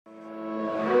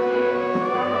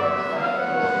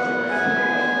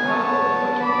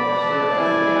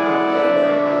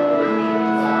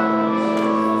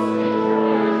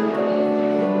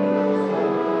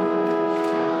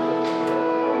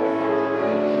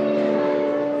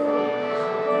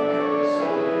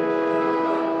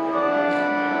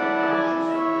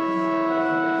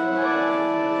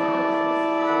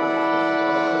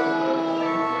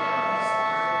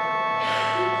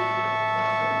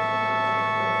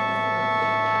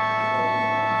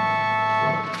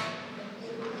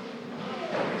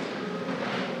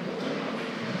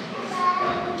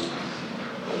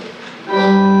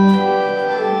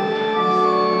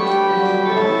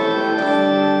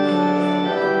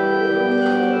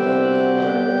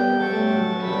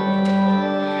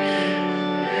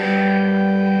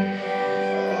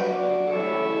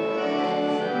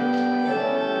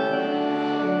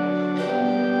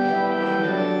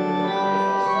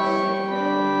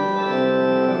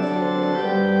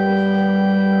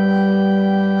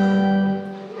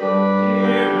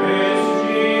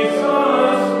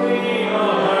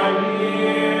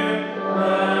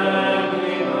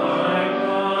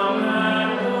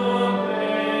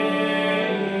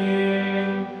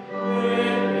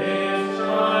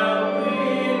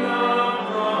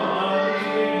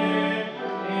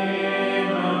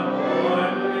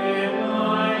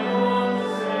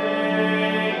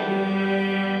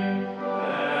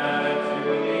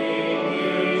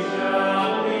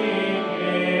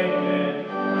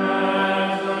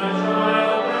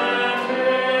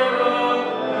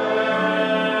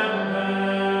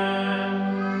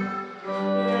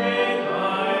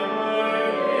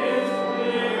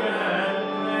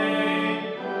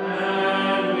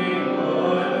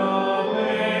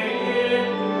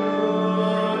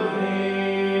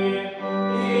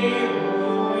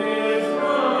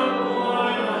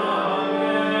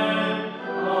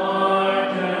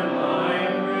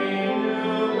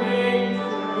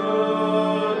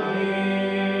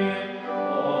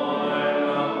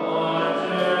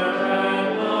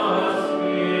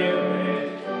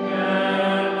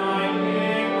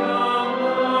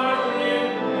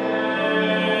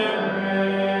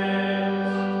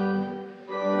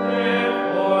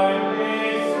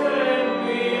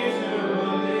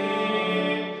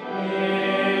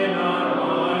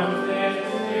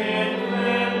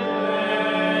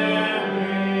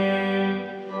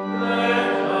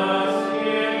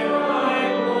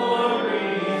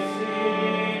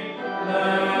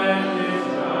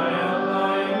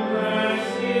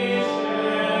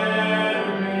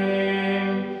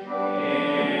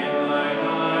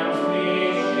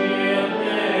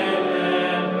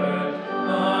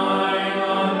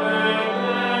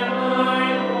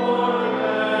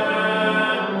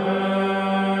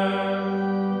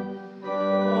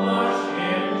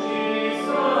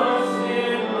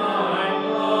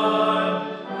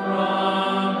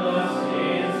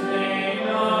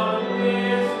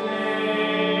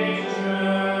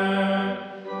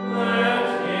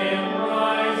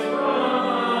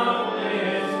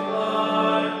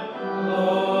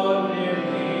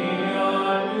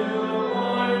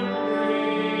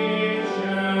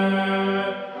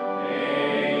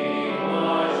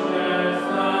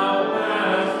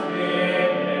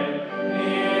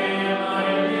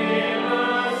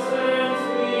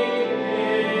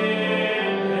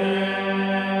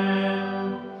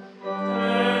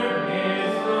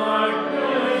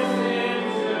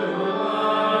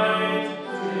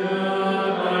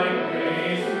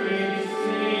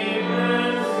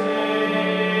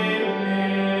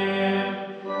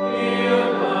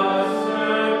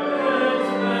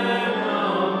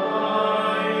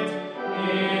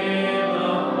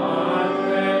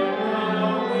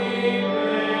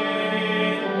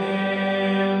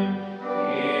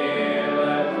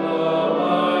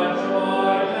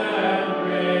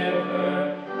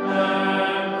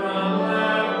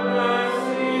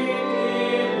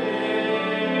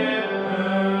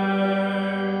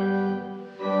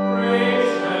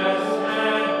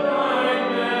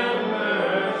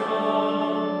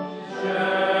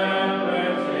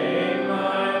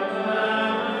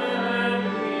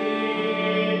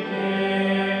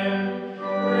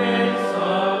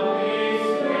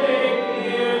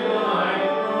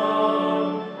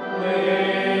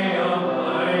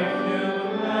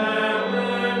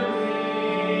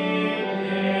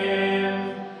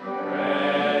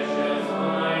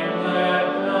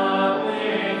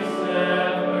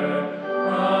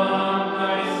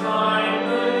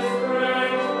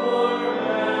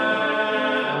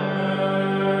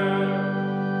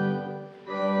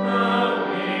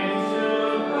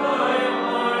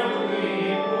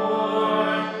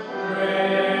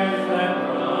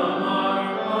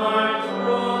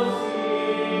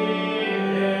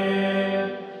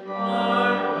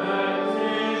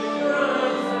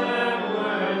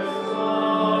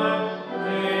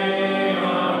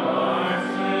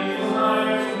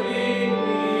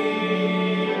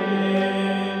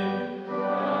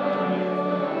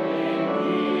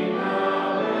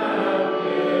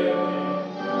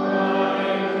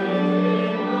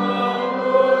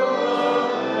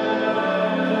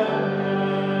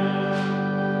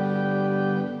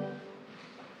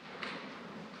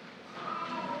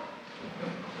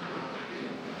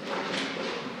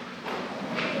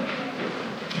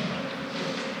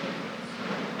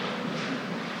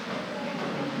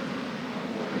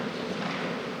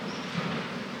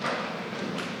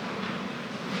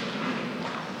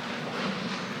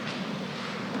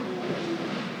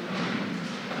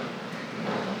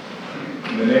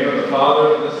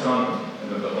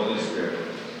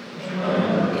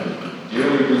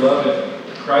Beloved,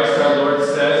 Christ our Lord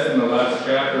says in the last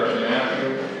chapter of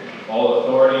Matthew, "All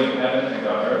authority in heaven and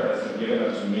on earth has been given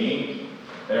unto me.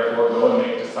 Therefore go and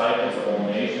make disciples of all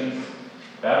nations,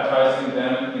 baptizing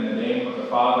them in the name of the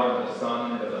Father, and the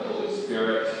Son, and of the Holy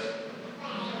Spirit."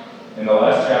 In the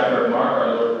last chapter of Mark,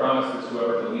 our Lord promises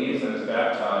whoever believes and is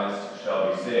baptized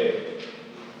shall be saved.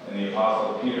 And the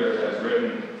Apostle Peter has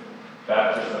written,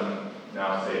 "Baptism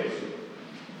now saves you."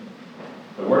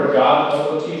 The Word of God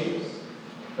also teaches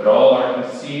that all are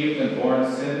conceived and born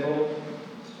sinful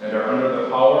and are under the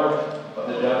power of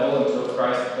the devil until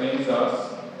Christ claims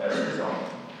us as his own.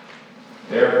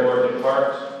 Therefore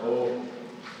depart, O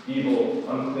evil,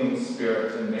 unclean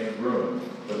spirit, and make room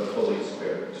for the Holy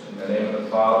Spirit. In the name of the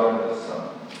Father, and of the Son,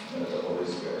 and of the Holy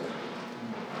Spirit.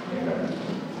 Amen.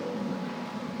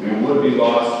 We would be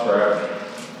lost forever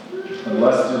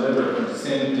unless delivered from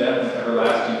sin, death, and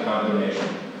everlasting condemnation.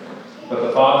 But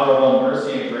the Father of all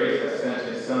mercy and grace has sent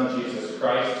his Son, Jesus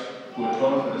Christ, who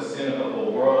atoned for the sin of the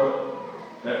whole world,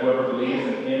 that whoever believes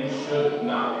in him should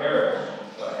not perish,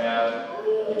 but have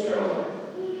eternal life.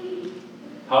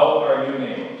 How are you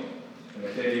named?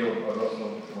 Emiterio Augusto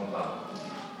Montano.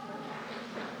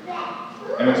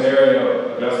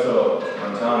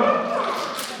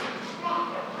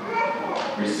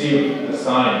 Receive the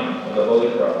sign of the Holy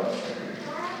Cross,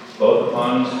 both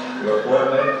upon your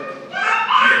forehead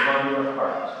and upon your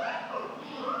heart,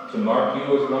 to mark you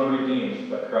as one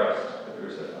redeemed by Christ the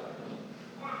crucified.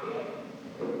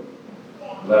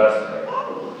 Let us pray.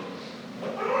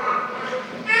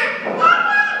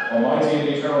 Almighty and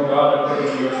eternal God,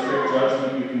 according to your strict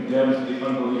judgment, you condemned the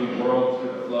unbelieving world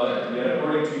through the flood, yet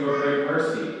according to your great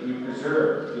mercy, you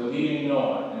preserved the leading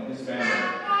Noah and his family,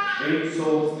 8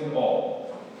 souls in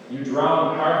all. You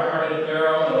drowned hard-hearted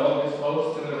Pharaoh and all his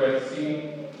host in the Red Sea,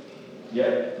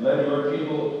 yet led your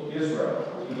people Israel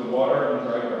through the water on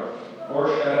dry ground,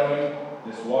 foreshadowing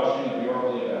this washing of your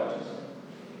holy baptism.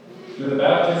 Through the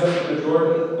baptism of the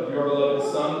Jordan of your beloved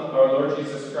Son, our Lord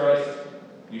Jesus Christ,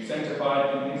 you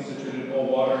sanctified and instituted all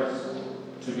waters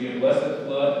to be a blessed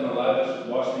flood and a lavish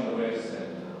washing away of sin.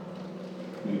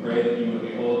 We pray that you would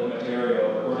behold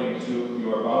Emiterio according to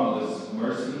your boundless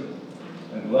mercy,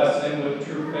 and bless him with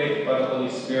true faith by the Holy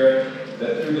Spirit,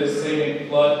 that through this saving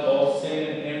flood all sin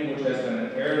in him which has been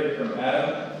inherited from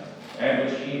Adam, and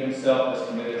which he himself has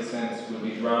committed since, would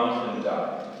be drowned and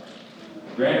die.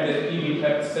 Grant that he be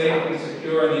kept safe and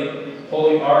secure in the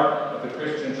holy ark of the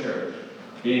Christian church,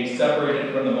 being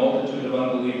separated from the multitude of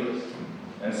unbelievers,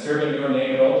 and serving your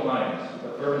name at all times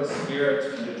with a fervent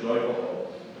spirit and a joyful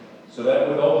hope, so that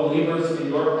with all believers in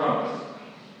your promise,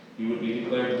 you would be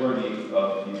declared worthy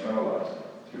of eternal life,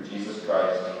 through Jesus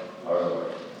Christ our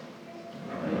Lord.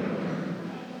 Amen.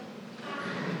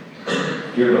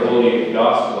 Hear the Holy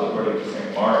Gospel according to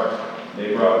St. Mark.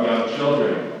 They brought young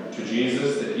children to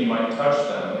Jesus that he might touch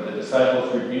them, and the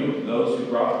disciples rebuked those who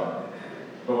brought them.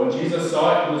 But when Jesus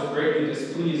saw it, he was greatly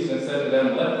displeased and said to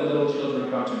them, "Let the little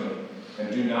children come to me,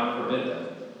 and do not forbid them,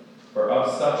 for of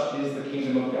such is the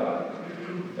kingdom of God.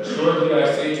 Assuredly I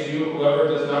say to you, whoever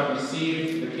does not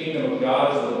receive the kingdom of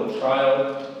God as a little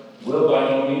child will by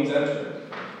no means enter it."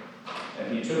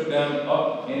 And he took them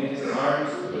up in his arms,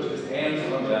 put his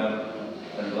hands on them,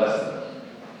 and blessed them.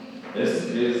 This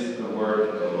is the word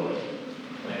of the Lord.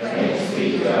 Thanks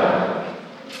be to God.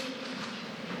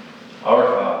 Our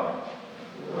Father,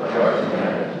 who art in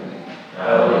heaven,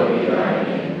 hallowed be thy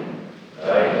name.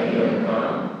 Thy kingdom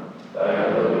come, thy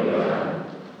will be done,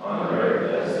 on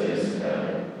earth as it is in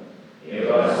heaven. Give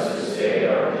us this day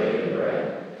our daily bread,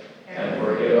 and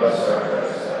forgive us our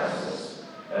trespasses,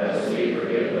 as we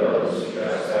forgive those who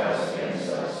trespass against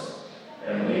us.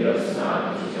 And lead us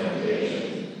not into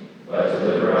temptation, but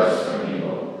deliver us from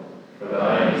evil. For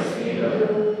thine is the kingdom,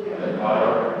 and the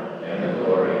power, and the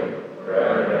glory,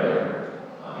 forever and ever.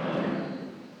 Amen.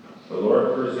 the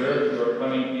Lord preserve your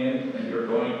coming in and your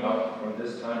going out from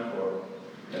this time forth,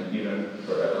 and even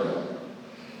forevermore.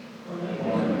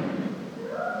 Amen.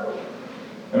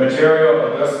 Emiterio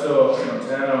Augusto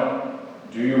Montano,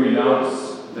 do you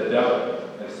renounce the devil?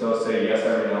 If so, say, "Yes,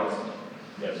 I renounce him."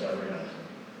 Yes, I renounce.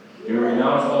 Do you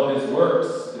renounce all his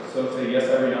works? If so, say, "Yes,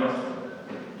 I renounce them."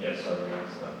 Yes, I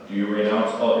renounce them. Do you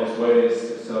renounce all his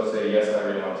ways? If so, say, "Yes, I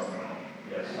renounce them."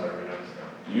 Yes, I renounce them.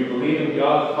 Do you believe in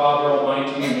God the Father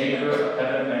Almighty, maker of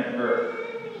heaven and earth?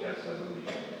 Yes, I believe.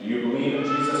 Do you believe in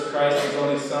Jesus Christ, his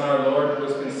only Son, our Lord, who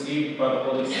was conceived by the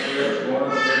Holy Spirit, born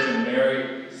of the Virgin Mary,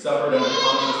 suffered under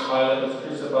Pontius Pilate, was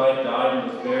crucified, died,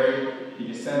 and was buried? He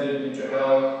descended into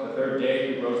hell. The third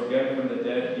day he rose again from the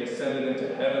dead. He ascended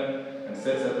into heaven and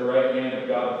sits at the right hand of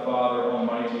God the Father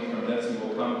Almighty. From thence he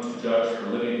will come to judge the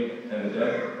living and the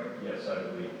dead. Yes, I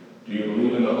believe. Do you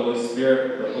believe in the Holy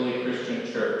Spirit, the Holy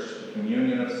Christian Church, the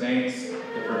communion of saints,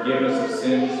 the forgiveness of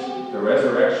sins, the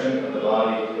resurrection of the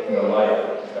body, and the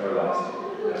life everlasting?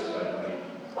 Yes, I believe.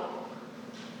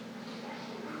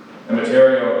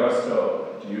 Emeterio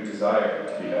Augusto, do you desire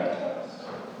to be baptized?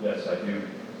 Yes, I do.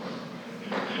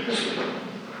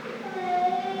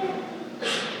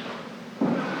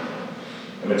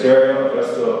 Emeterio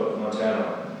Augusto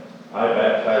Montano, I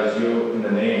baptize you in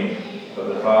the name of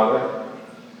the Father,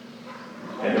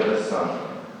 and of the Son,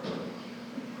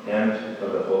 and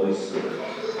of the Holy Spirit.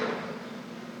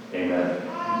 Amen.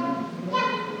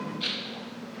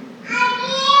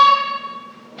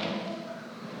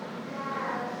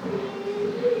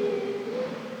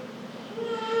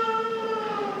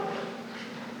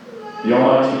 The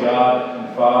Almighty God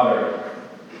and Father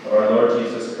of our Lord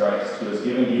Jesus Christ, who has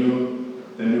given you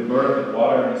the new birth of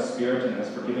water and the Spirit and has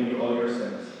forgiven you all your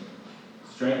sins,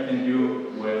 strengthen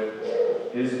you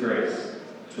with his grace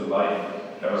to life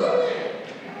everlasting.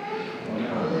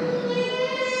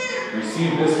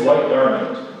 Receive this white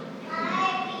garment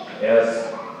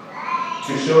as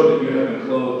to show that you have been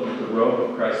clothed with the robe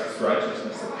of Christ's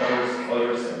righteousness that covers all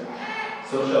your sin.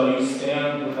 So shall you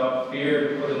stand without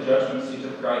fear before the judgment seat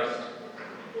of Christ,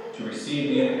 to receive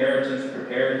the inheritance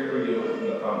prepared for you from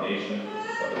the foundation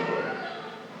of the world.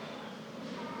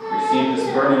 Receive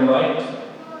this burning light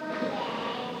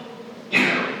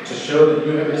to show that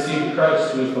you have received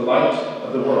Christ, who is the light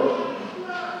of the world.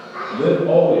 Live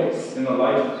always in the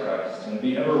light of Christ, and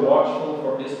be ever watchful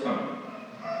for his coming,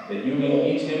 that you may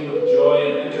meet him with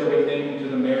joy and enter with him into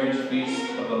the marriage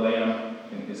feast of the Lamb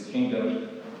in his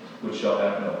kingdom, which shall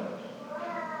have no end.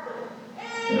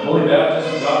 In holy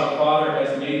baptism, God the Father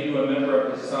has made you a member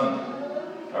of his Son,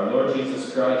 our Lord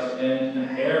Jesus Christ, and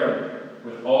an heir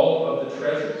with all of the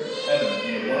treasures of heaven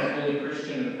in a one holy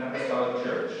Christian and apostolic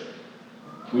church.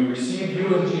 We receive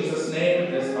you in Jesus'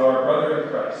 name as our brother in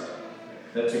Christ,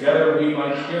 that together we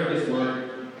might hear his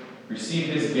word, receive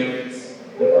his gifts,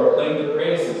 and proclaim the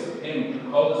praises of him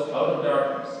who called us out of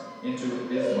darkness into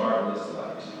his marvelous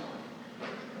light.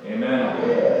 Amen.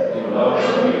 We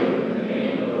welcome you in the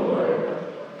name of the Lord.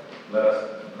 Let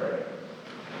us pray.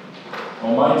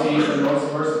 Almighty and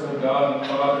most merciful God and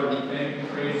Father, we thank and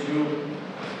praise you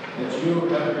that you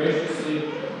have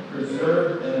graciously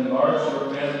preserved and enlarged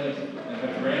your family and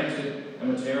have granted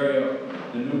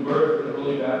Emeterio the new birth of the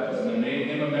holy baptism and made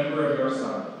him a member of your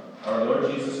Son, our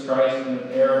Lord Jesus Christ, and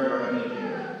an heir of your heavenly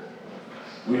kingdom.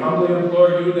 We humbly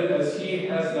implore you that as he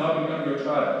has now become your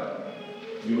child,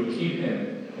 you would keep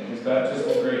him in his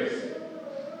baptismal grace,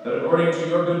 that according to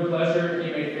your good pleasure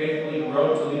he may faithfully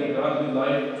grow to lead a godly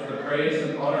life to the praise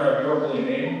and honor of your holy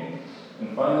name,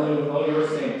 and finally with all your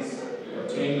saints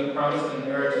obtain the promised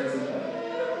inheritance in heaven.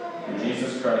 Through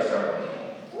Jesus Christ our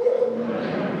Lord.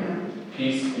 Amen.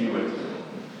 Peace be with you.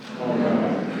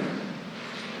 Amen.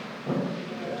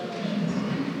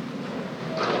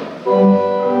 Peace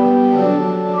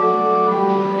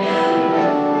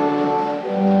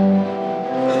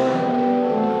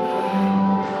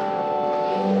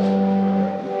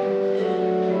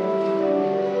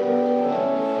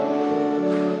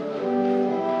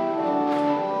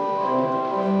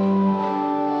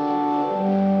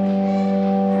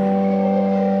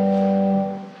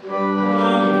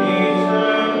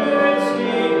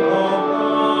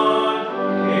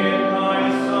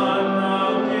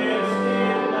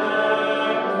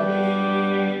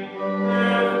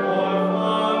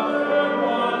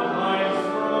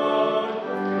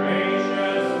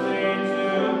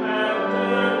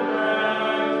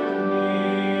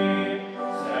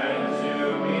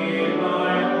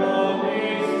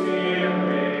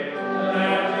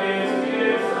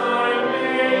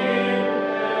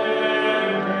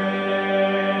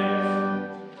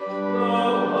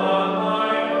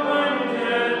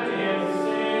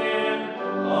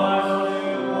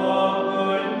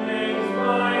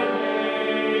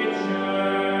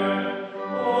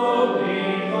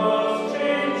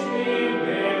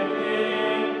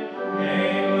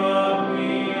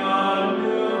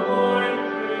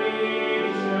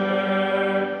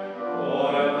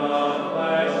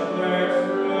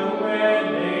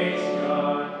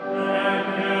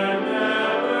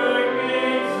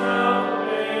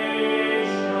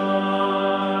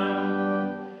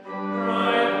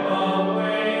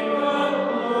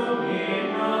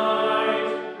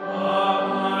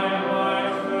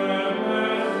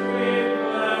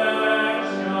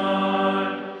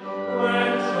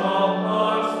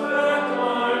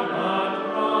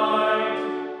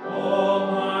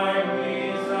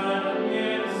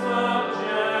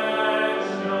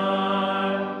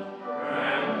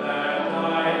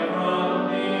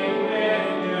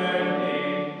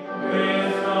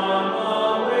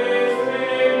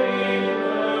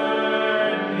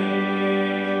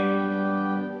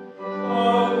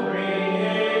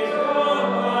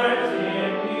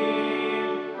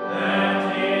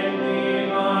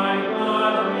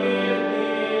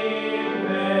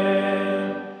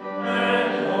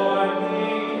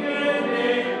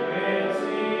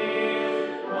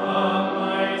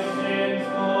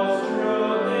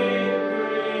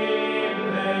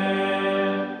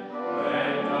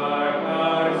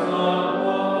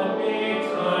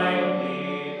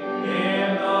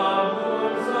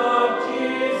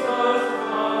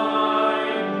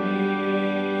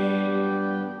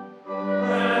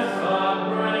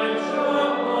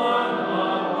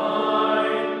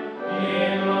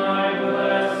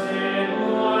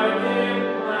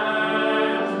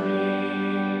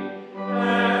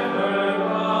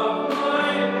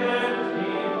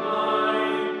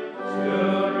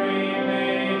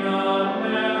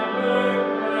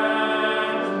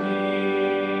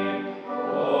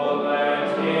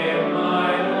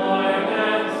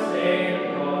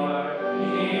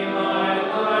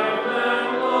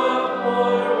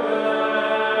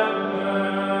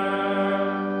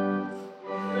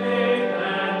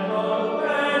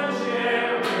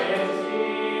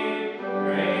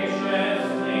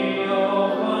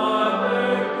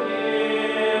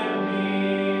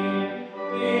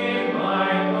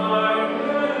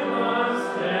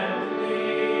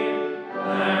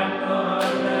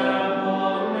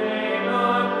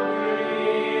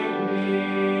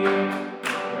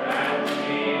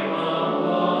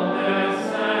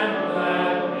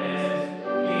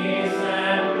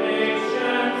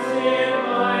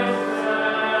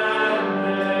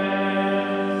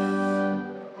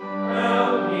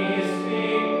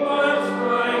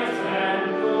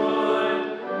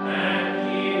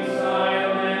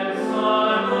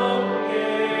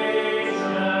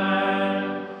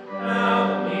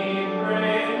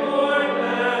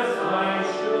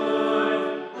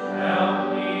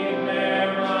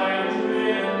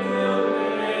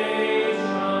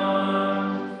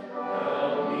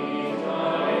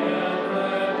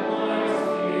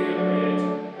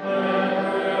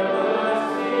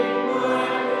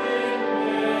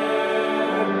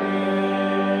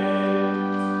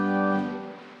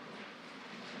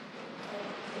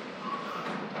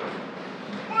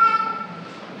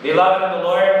Beloved of the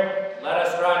Lord, let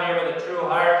us draw near with a true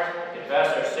heart and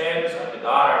confess our sins unto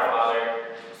God our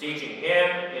Father, beseeching Him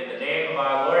in the name of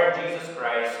our Lord Jesus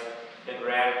Christ to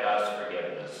grant us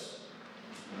forgiveness.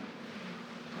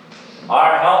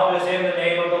 Our help is in the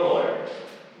name of the Lord.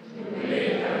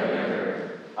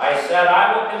 I said,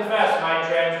 I will confess my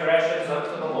transgressions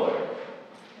unto the Lord.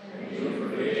 And you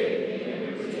forgive the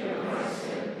iniquity of my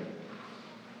sin.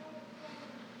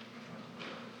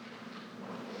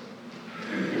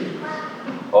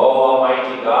 O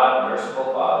Almighty God,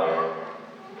 merciful Father,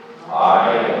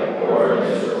 I, a poor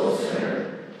miserable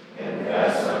sinner,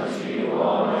 confess unto you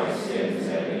all my sins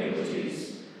and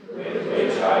iniquities, with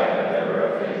which I have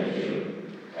ever offended you,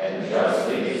 and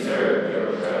justly deserve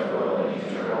your temporal and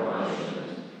eternal punishment.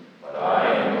 But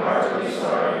I am heartily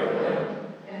sorry for them,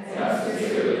 and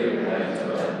sincerely repent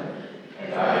of them,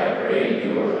 and I pray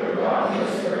you of your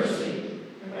boundless mercy,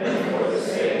 and for the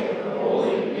sake of the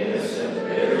holy, innocent,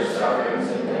 bitter sufferings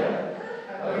and death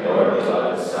of your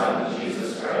beloved Son,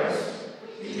 Jesus Christ,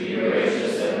 be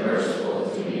gracious and merciful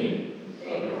to me,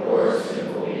 a poor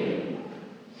sinful being.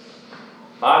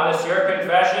 on this your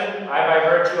confession, I, by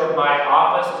virtue of my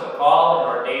office as a called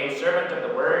and ordained servant of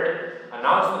the Word,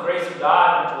 announce the grace of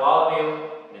God unto all of you,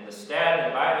 and in the stead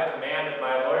and by the command of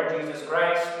my Lord Jesus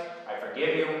Christ, I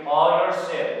forgive you all your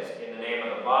sins, in the name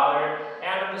of the Father,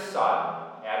 and of the Son,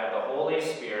 and of the Holy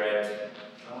Spirit.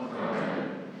 Amen.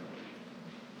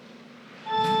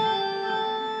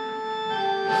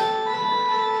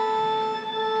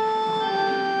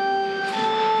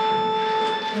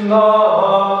 The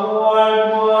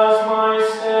Lord was my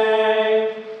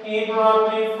stay. He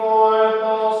brought me forth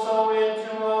also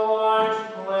into a large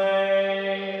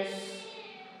place.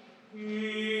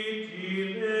 He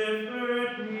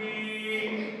delivered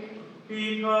me,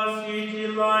 because he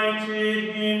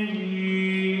delighted in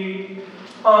me.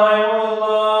 I will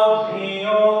love thee, O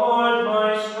Lord,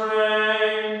 my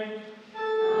strength.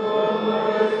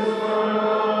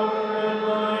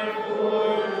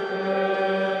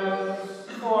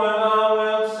 For thou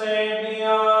wilt save the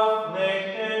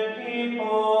afflicted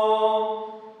people.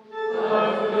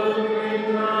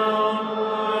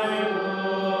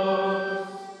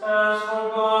 As for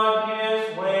God, his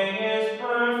way is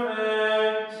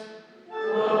perfect.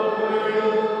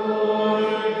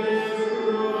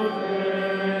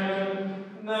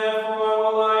 Therefore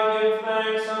will I give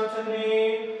thanks unto thee,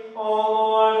 O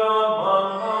Lord, among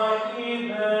thy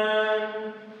heathen.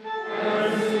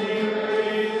 And sing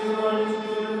praise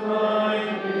unto thy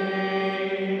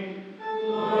name.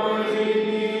 Glory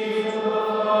be to the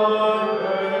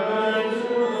Father, and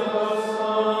to the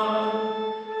Son,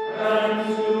 and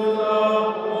to the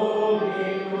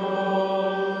Holy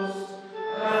Ghost,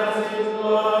 as it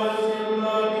was in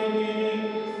the beginning,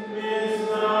 is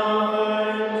now,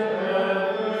 and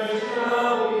ever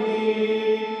shall be,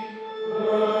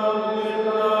 world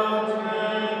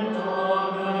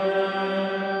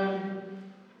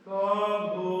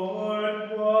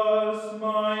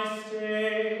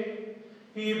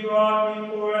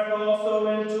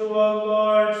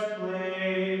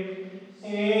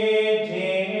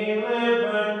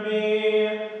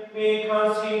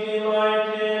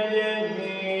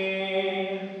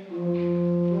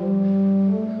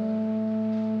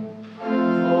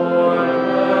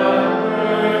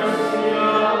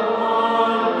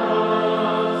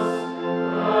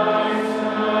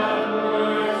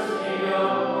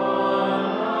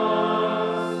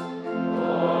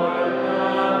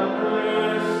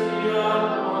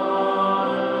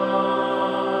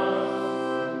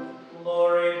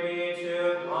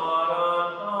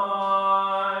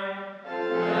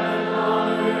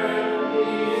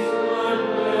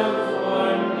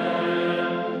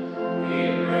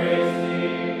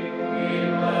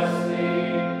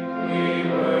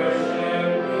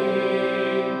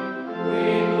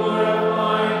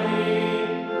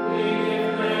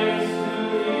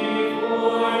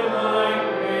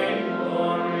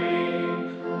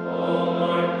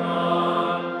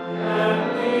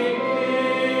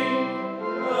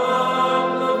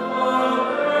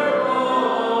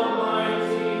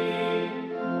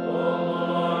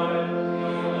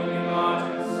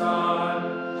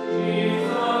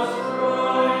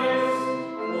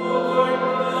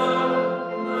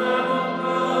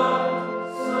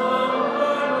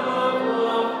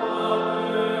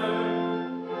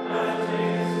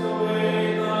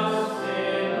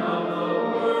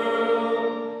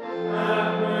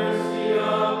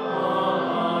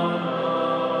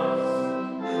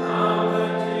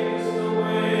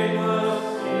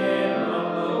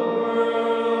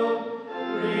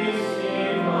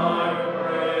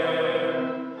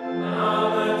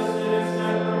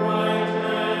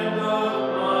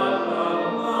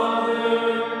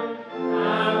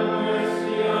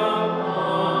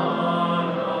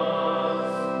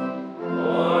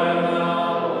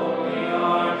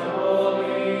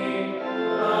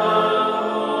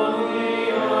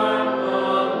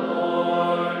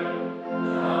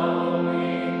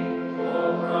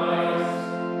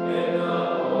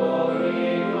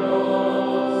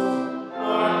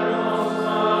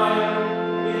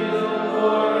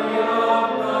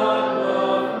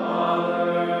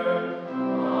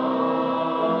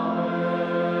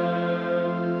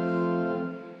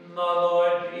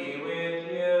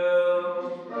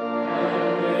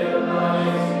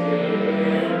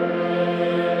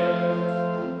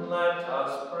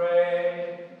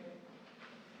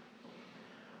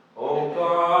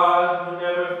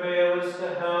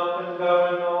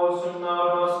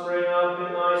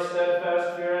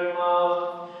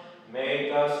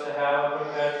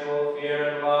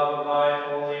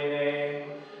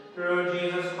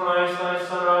Christ, thy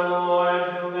Son, our Lord,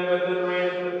 who liveth and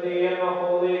reigneth with thee in the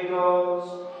Holy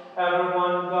Ghost, ever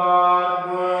one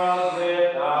God, world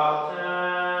without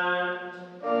end.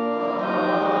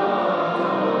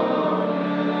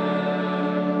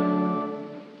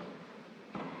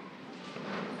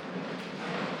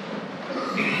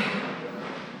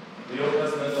 The Old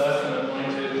Testament lesson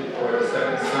appointed for the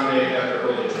second Sunday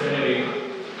after Holy Trinity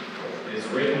is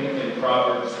written in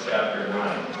Proverbs chapter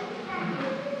 9.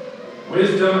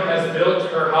 Wisdom has built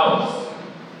her house.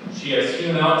 She has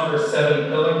hewn out her 7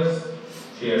 pillars.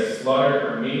 She has slaughtered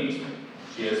her meat.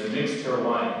 She has mixed her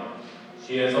wine.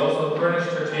 She has also furnished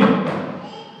her table.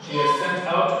 She has sent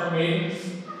out her maidens.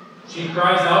 She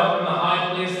cries out from the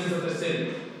high places of the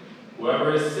city.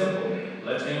 Whoever is simple,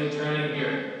 let him turn and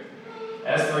hear.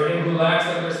 As for him who lacks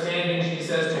understanding, she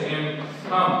says to him,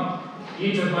 Come,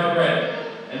 eat of my bread,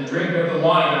 and drink of the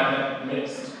wine I have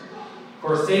mixed.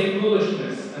 Forsake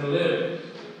foolishness and live,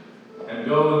 and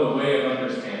go in the way of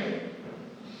understanding.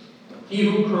 He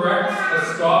who corrects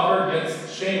a scoffer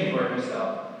gets shame for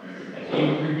himself, and he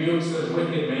who rebukes a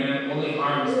wicked man only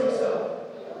harms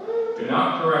himself. Do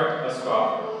not correct a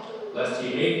scoffer, lest he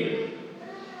hate you.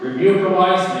 Rebuke a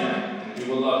wise man, and he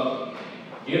will love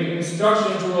you. Give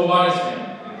instruction to a wise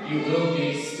man, and he will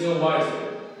be still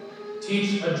wiser.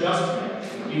 Teach a just man,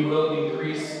 and he will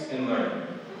increase in learning.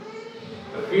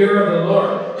 The fear of the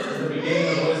Lord is the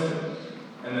beginning of wisdom,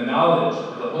 and the knowledge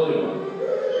of the Holy One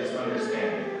is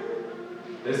understanding.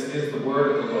 This is the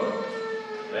word of the Lord.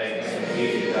 Thanks be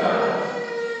to God.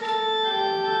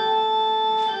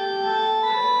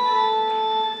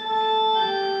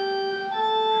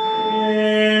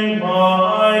 In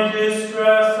my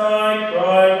distress I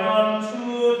cried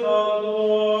unto the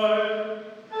Lord,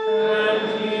 and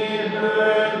he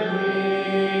heard me.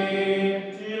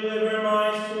 Deliver my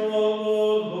soul,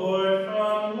 O Lord,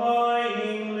 from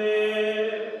lying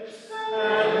lips,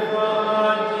 and from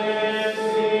a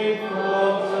deceitful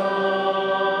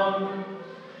tongue.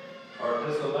 Our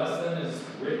epistle lesson is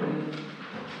written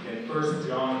in 1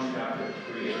 John chapter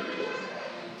 3.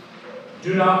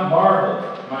 Do not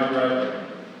marvel, my brethren,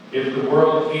 if the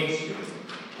world hates you.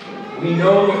 We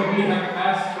know that we have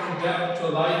passed from death to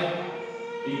life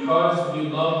because we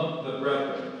love the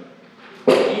brethren.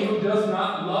 He who does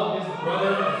not love his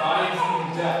brother abides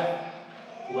in death.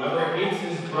 Whoever hates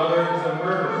his brother is a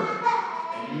murderer,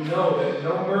 and you know that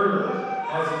no murderer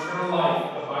has eternal life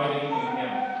abiding in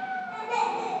him.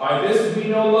 By this we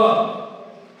know love,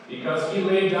 because he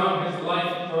laid down his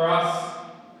life for us,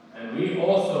 and we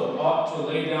also ought to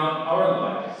lay down our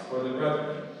lives for the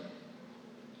brethren.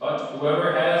 But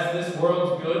whoever has this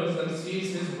world's goods and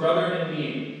sees his brother in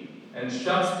need, and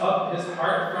shuts up his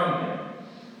heart from him,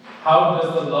 how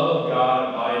does the love of God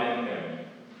abide in him?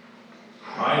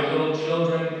 My little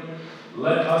children,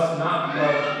 let us not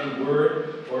love in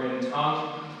word or in tongue,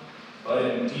 but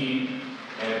in deed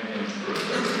and in truth.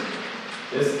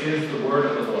 This is the word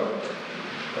of the Lord.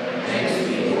 Thanks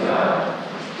be to God.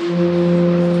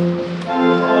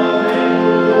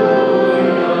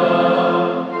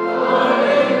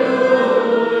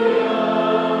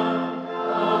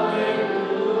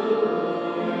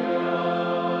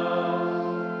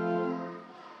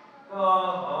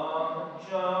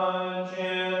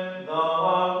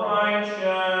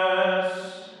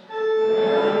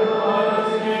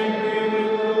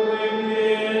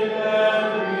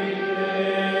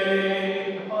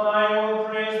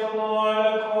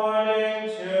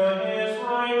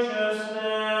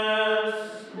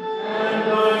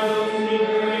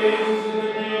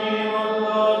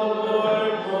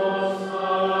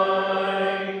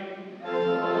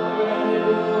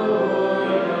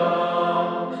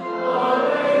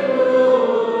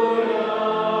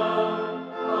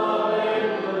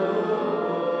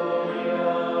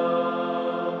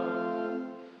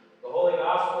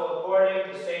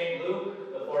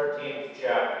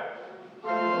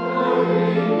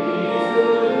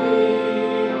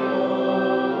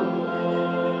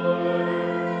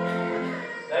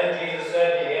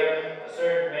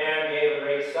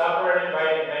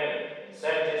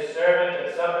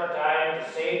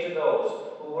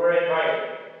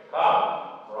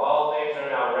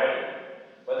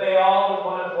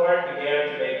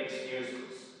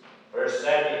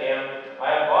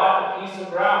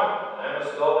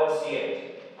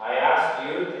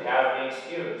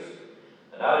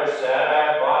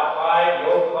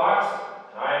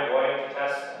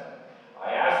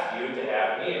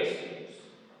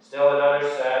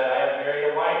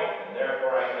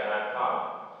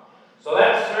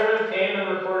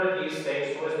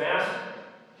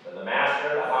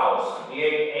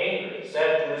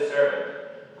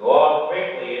 Go out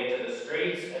quickly into the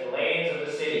streets and lanes of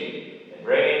the city,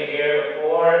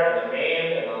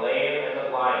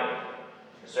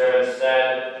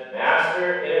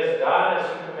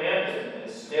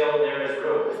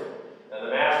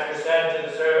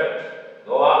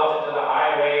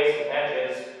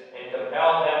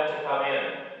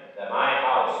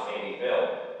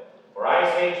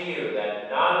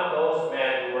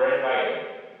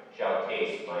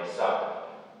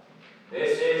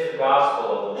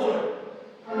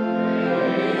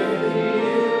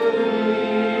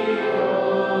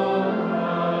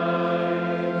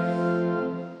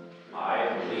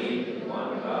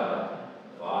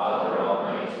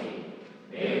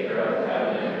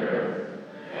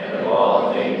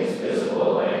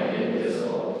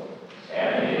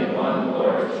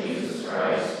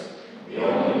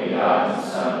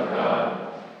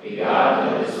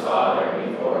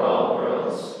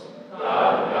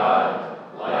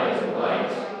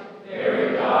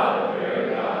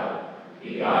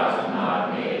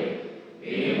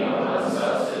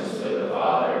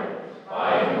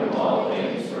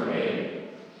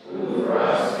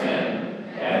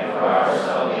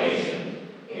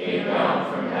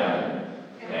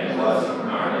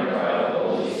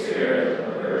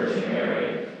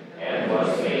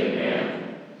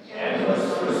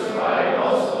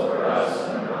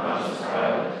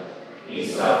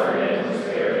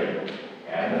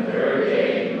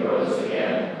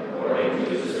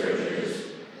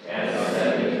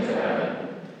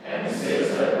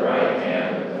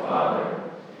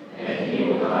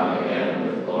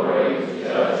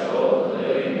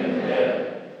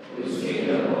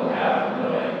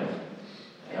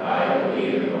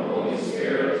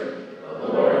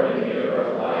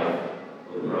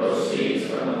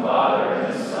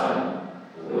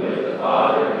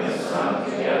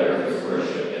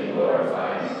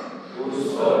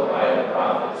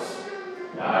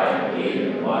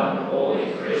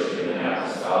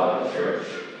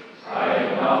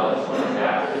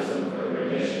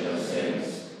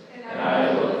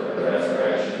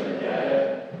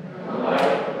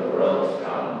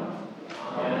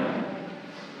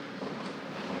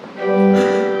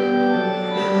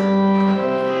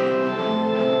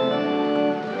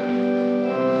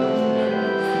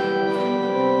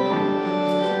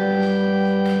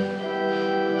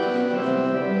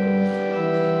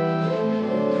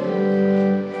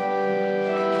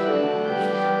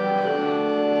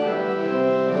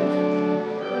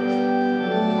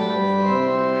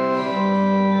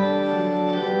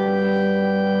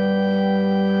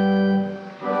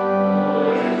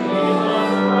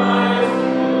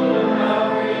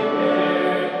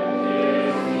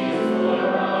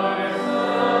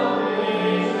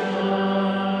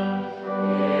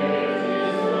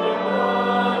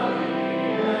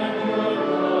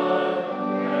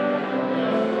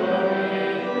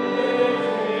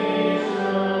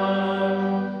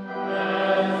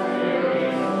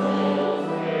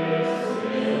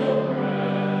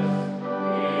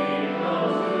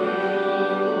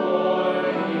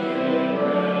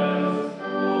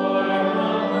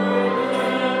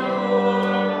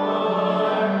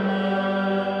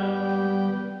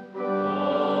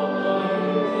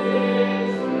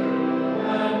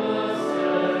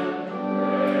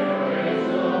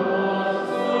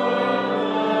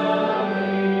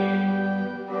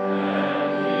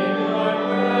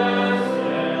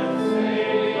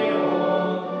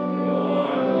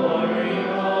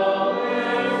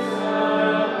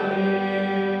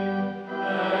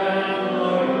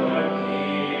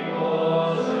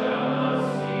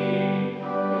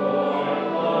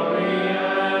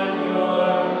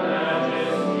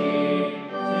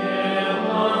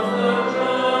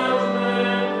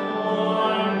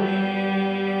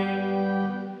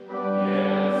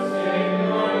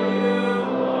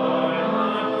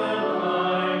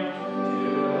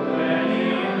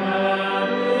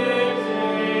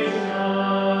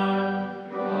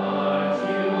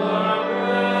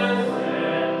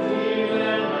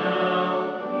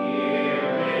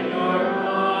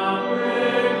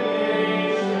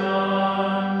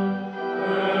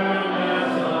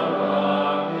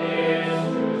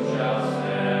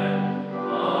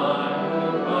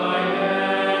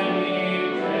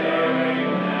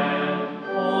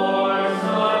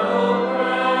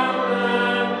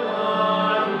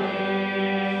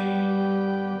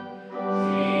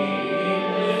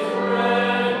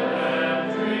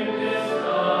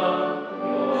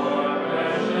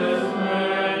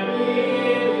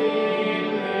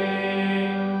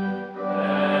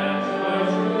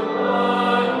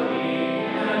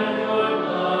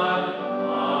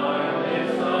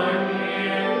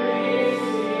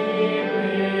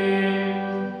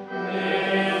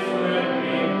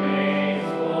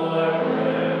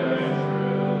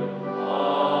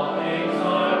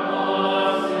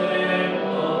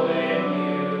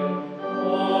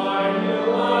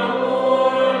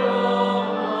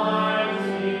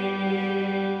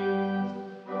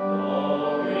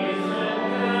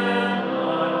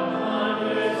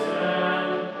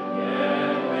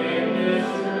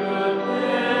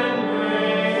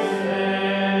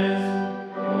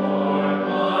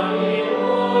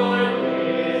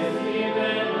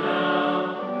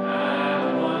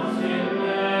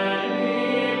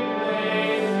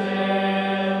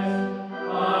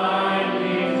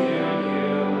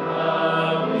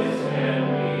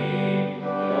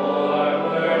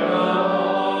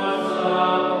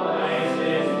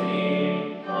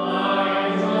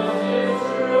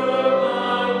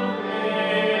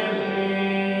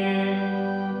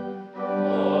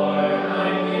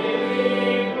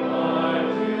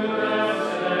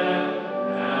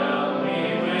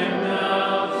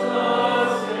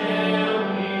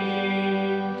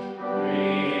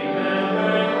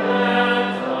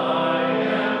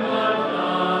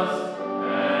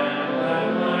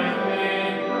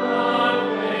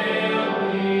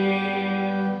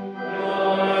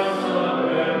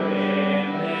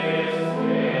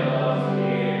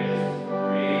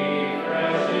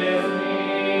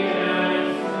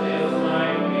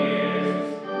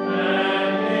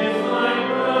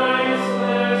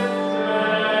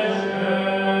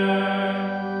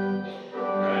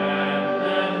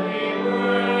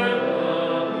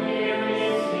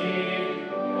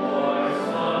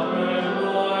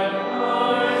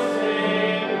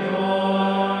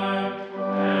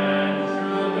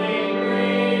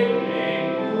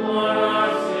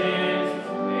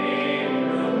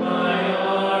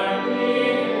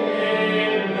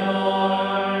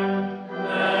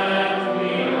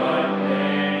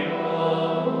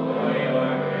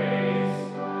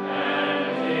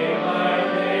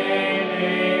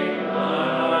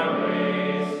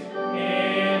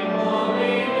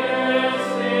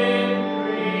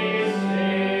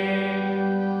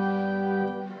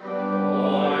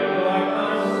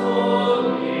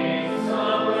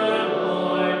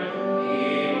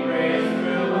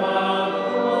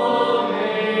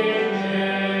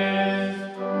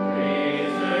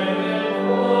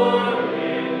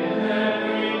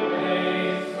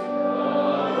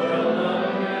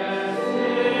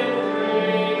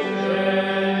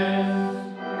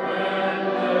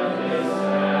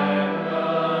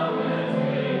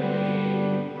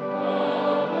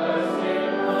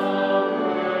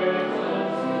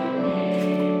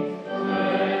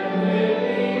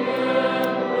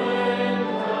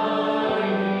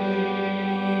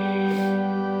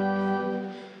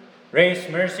 Grace,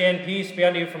 mercy, and peace be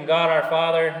unto you from God our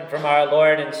Father and from our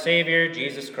Lord and Savior,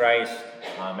 Jesus Christ.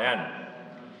 Amen.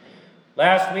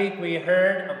 Last week we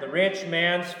heard of the rich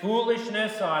man's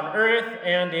foolishness on earth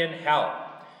and in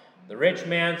hell. The rich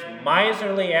man's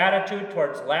miserly attitude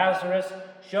towards Lazarus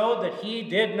showed that he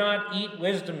did not eat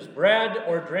wisdom's bread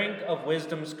or drink of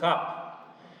wisdom's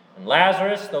cup. And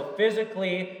Lazarus, though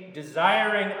physically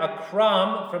desiring a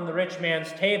crumb from the rich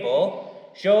man's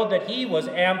table, showed that he was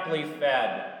amply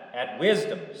fed at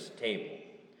wisdom's table.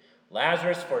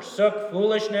 Lazarus forsook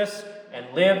foolishness and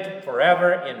lived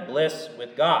forever in bliss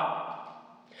with God.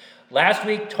 Last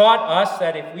week taught us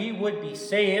that if we would be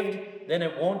saved, then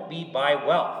it won't be by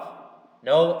wealth.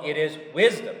 No, it is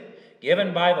wisdom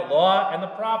given by the law and the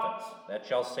prophets that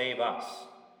shall save us.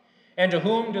 And to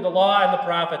whom do the law and the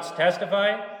prophets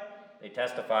testify? They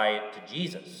testify to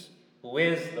Jesus, who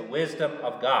is the wisdom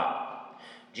of God.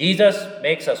 Jesus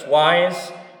makes us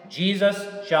wise. Jesus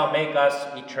shall make us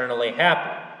eternally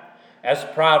happy. As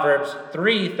Proverbs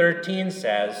 3:13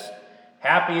 says,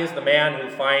 happy is the man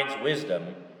who finds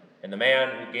wisdom and the man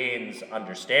who gains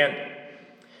understanding.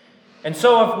 And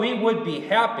so if we would be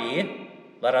happy,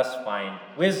 let us find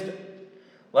wisdom.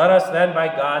 Let us then, by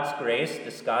God's grace,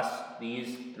 discuss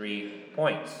these 3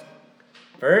 points.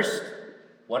 First,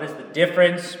 what is the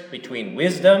difference between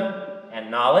wisdom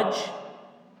and knowledge?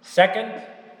 Second,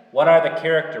 what are the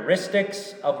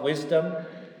characteristics of wisdom?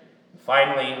 And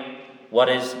finally, what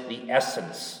is the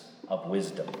essence of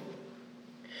wisdom?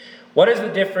 What is the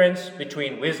difference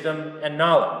between wisdom and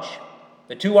knowledge?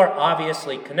 The two are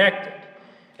obviously connected.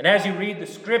 And as you read the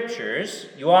scriptures,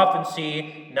 you often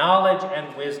see knowledge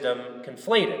and wisdom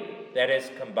conflated, that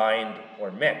is, combined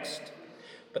or mixed.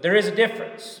 But there is a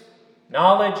difference.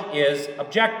 Knowledge is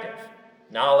objective.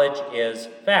 Knowledge is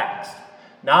facts.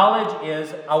 Knowledge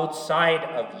is outside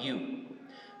of you.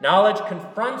 Knowledge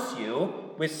confronts you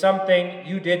with something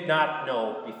you did not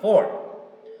know before.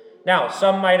 Now,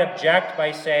 some might object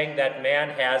by saying that man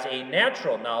has a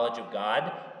natural knowledge of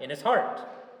God in his heart.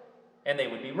 And they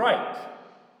would be right.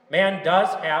 Man does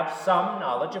have some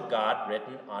knowledge of God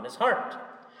written on his heart.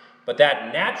 But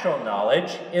that natural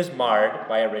knowledge is marred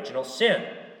by original sin.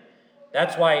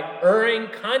 That's why erring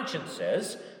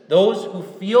consciences, those who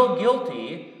feel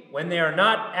guilty when they are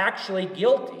not actually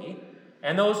guilty,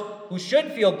 and those who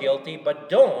should feel guilty but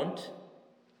don't,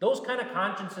 those kind of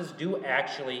consciences do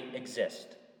actually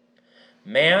exist.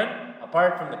 Man,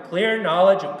 apart from the clear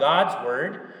knowledge of God's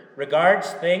word, regards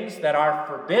things that are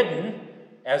forbidden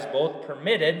as both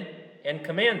permitted and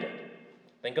commanded.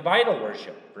 Think of idol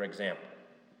worship, for example.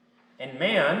 And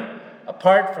man,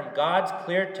 apart from God's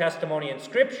clear testimony in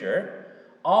Scripture,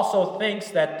 also thinks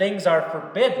that things are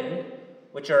forbidden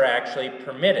which are actually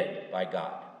permitted by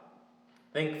God.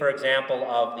 Think, for example,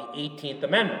 of the 18th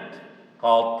Amendment,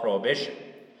 called prohibition.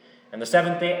 And the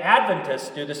Seventh-day Adventists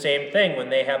do the same thing when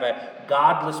they have a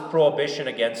godless prohibition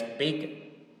against bacon.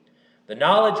 The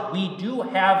knowledge we do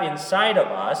have inside of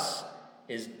us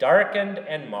is darkened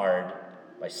and marred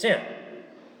by sin.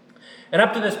 And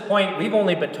up to this point, we've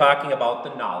only been talking about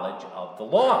the knowledge of the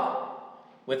law.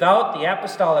 Without the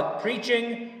apostolic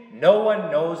preaching, no one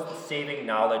knows the saving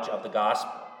knowledge of the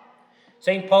gospel.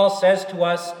 St. Paul says to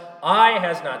us, eye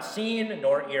has not seen,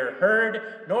 nor ear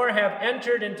heard, nor have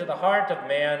entered into the heart of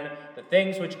man the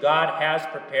things which God has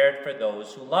prepared for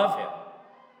those who love him.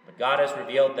 But God has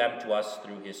revealed them to us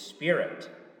through his Spirit.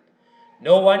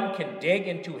 No one can dig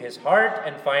into his heart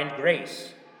and find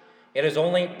grace. It is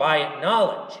only by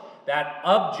knowledge, that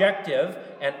objective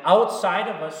and outside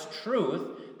of us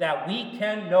truth, that we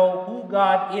can know who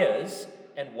God is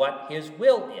and what his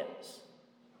will is.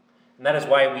 And that is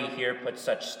why we here put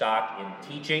such stock in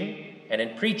teaching and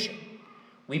in preaching.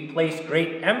 We place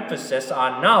great emphasis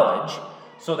on knowledge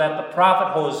so that the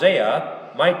prophet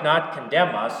Hosea might not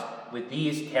condemn us with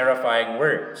these terrifying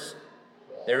words.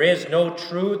 There is no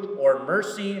truth or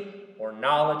mercy or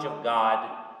knowledge of God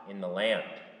in the land.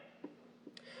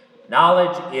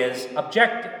 Knowledge is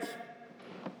objective.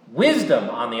 Wisdom,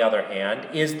 on the other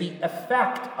hand, is the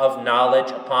effect of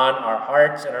knowledge upon our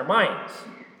hearts and our minds.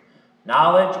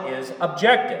 Knowledge is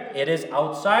objective. It is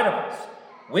outside of us.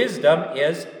 Wisdom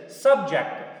is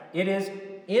subjective. It is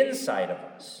inside of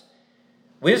us.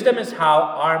 Wisdom is how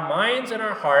our minds and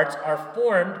our hearts are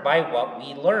formed by what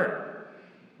we learn.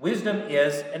 Wisdom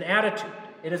is an attitude.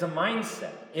 It is a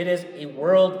mindset. It is a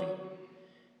worldview.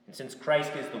 And since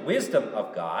Christ is the wisdom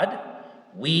of God,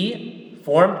 we,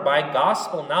 formed by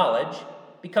gospel knowledge,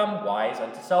 become wise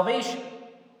unto salvation.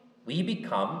 We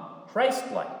become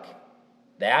Christ-like.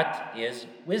 That is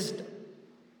wisdom.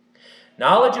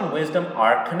 Knowledge and wisdom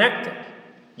are connected.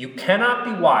 You cannot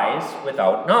be wise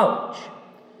without knowledge.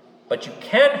 But you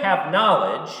can have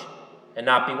knowledge and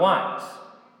not be wise.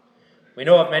 We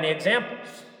know of many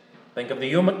examples. Think of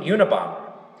the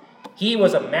Unabomber. He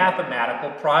was a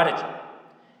mathematical prodigy.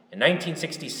 In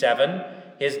 1967,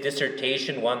 his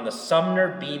dissertation won the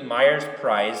Sumner B. Myers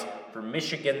Prize for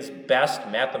Michigan's best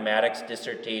mathematics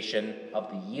dissertation of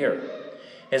the year.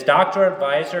 His doctoral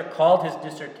advisor called his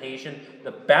dissertation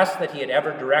the best that he had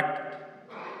ever directed.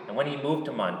 And when he moved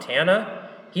to Montana,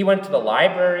 he went to the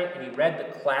library and he read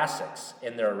the classics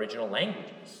in their original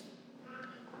languages.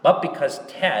 But because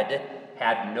Ted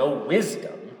had no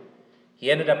wisdom,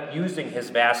 he ended up using his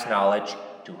vast knowledge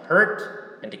to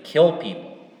hurt and to kill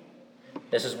people.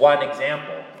 This is one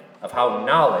example of how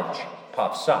knowledge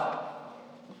puffs up.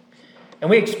 And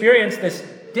we experience this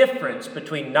difference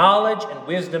between knowledge and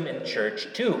wisdom in church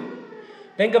too.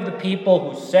 Think of the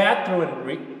people who sat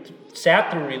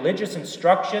through religious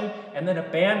instruction and then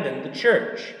abandoned the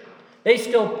church. They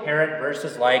still parrot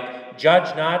verses like,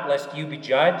 "Judge not, lest you be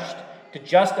judged," to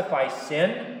justify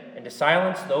sin and to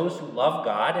silence those who love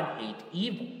God and hate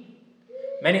evil.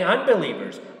 Many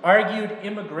unbelievers argued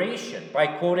immigration by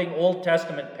quoting Old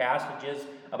Testament passages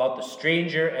about the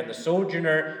stranger and the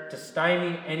sojourner to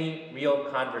stymie any real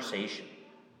conversation.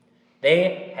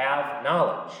 They have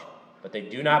knowledge, but they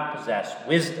do not possess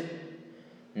wisdom.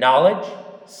 Knowledge,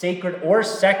 sacred or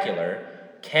secular,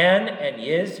 can and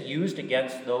is used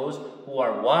against those who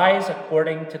are wise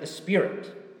according to the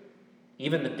Spirit.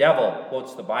 Even the devil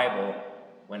quotes the Bible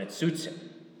when it suits him.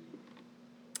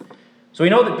 So we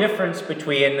know the difference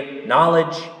between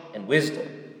knowledge and wisdom.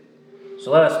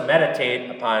 So let us meditate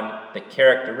upon the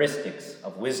characteristics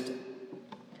of wisdom.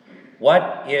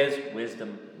 What is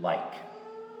wisdom like?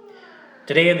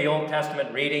 Today in the Old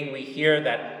Testament reading, we hear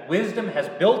that wisdom has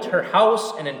built her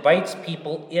house and invites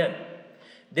people in.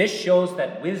 This shows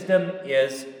that wisdom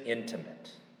is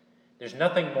intimate. There's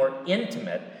nothing more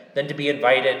intimate than to be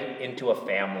invited into a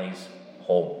family's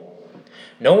home.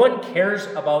 No one cares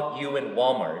about you in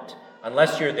Walmart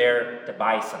unless you're there to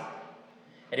buy something.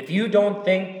 And if you don't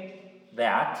think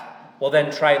that, well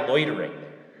then try loitering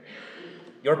there.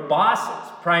 Your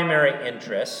boss's primary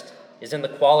interest is in the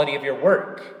quality of your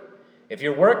work. If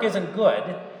your work isn't good,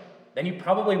 then you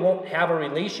probably won't have a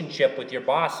relationship with your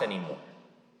boss anymore.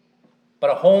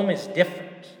 But a home is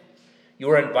different. You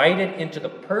are invited into the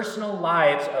personal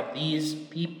lives of these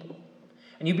people,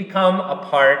 and you become a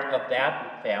part of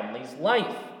that family's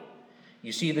life.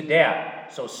 You see the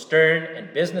dad, so stern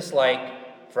and businesslike,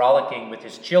 frolicking with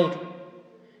his children.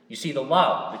 You see the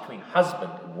love between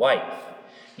husband and wife.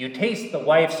 You taste the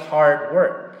wife's hard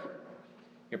work.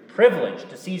 You're privileged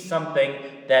to see something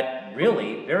that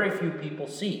really very few people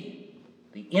see,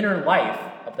 the inner life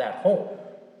of that home.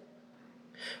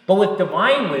 But with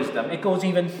divine wisdom, it goes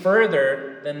even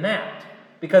further than that,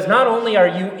 because not only are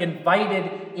you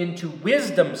invited into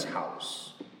wisdom's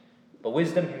house, but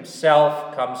wisdom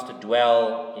himself comes to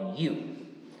dwell in you.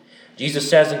 Jesus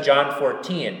says in John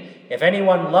 14, "If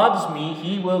anyone loves me,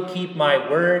 he will keep my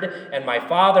word, and my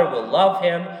Father will love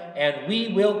him, and we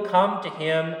will come to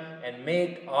him and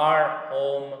make our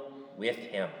home with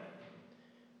him."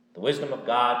 The wisdom of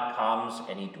God comes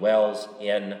and he dwells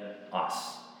in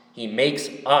us. He makes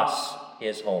us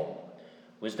his home.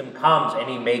 Wisdom comes and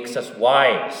he makes us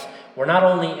wise. We're not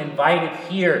only invited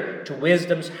here to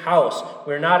wisdom's house,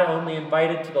 we're not only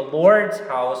invited to the Lord's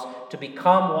house to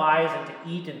become wise and to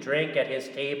eat and drink at his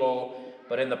table,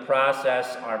 but in the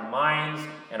process, our minds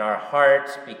and our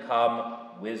hearts become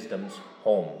wisdom's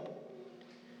home.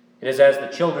 It is as the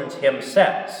children's hymn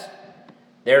says,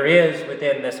 "There is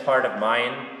within this heart of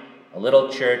mine a little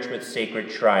church with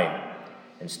sacred shrine,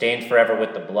 and stained forever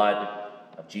with the blood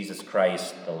of Jesus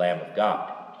Christ, the Lamb of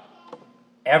God."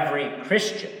 Every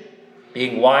Christian,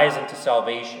 being wise unto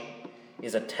salvation,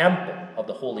 is a temple of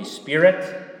the Holy Spirit,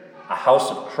 a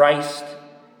house of Christ,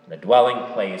 and a dwelling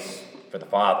place for the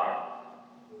Father.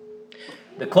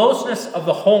 The closeness of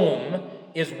the home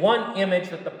is one image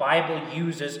that the Bible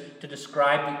uses to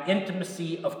describe the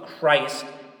intimacy of Christ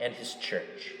and his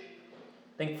church.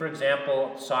 Think, for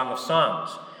example, the Song of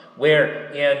Songs,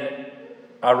 where in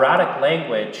erotic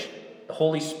language, the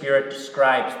Holy Spirit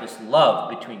describes this love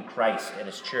between Christ and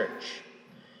his church.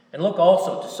 And look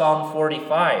also to Psalm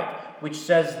 45, which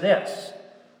says this,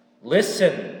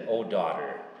 "Listen, O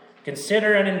daughter,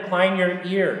 consider and incline your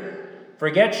ear.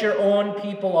 Forget your own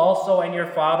people also and your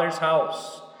father's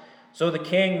house. So the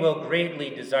king will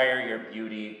greatly desire your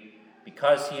beauty.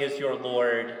 Because he is your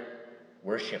Lord,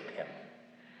 worship him."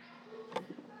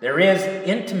 There is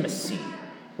intimacy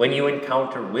when you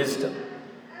encounter wisdom.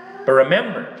 But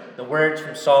remember the words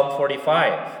from Psalm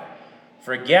 45.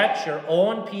 "Forget your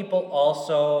own people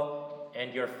also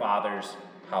and your father's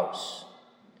house.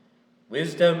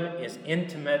 Wisdom is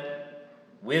intimate.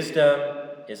 Wisdom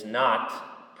is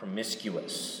not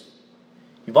promiscuous.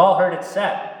 You've all heard it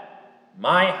said,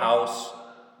 my house,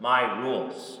 my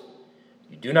rules.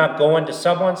 You do not go into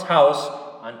someone's house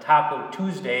on Taco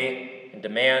Tuesday and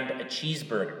demand a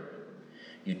cheeseburger.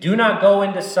 You do not go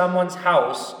into someone's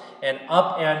house and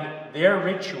upend their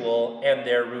ritual and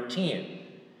their routine.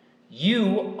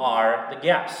 You are the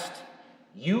guest.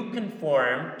 You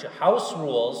conform to house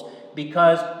rules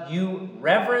because you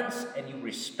reverence and you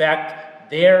respect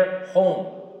their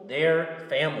home, their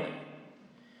family.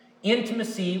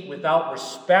 Intimacy without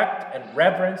respect and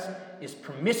reverence is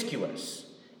promiscuous.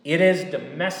 It is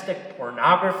domestic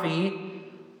pornography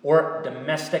or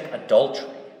domestic adultery.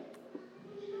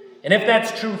 And if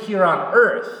that's true here on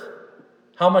earth,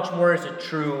 how much more is it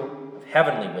true of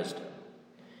heavenly wisdom?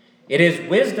 It is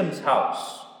wisdom's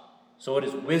house, so it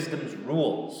is wisdom's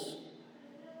rules.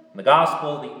 In the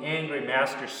gospel, the angry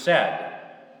master said,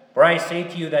 "For I say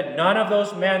to you that none of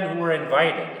those men who were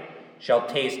invited shall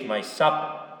taste my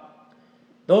supper."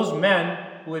 Those men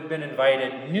who had been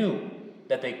invited knew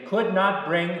that they could not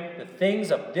bring the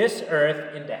things of this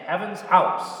earth into heaven's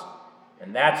house,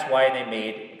 and that's why they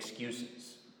made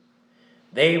excuses.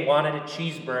 They wanted a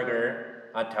cheeseburger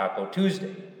on Taco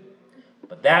Tuesday.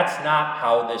 But that's not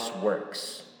how this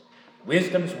works.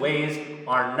 Wisdom's ways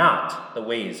are not the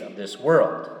ways of this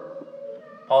world.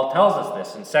 Paul tells us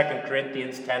this in 2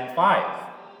 Corinthians 10:5.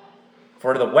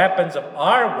 For the weapons of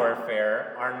our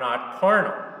warfare are not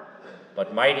carnal,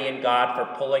 but mighty in God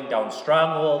for pulling down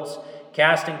strongholds,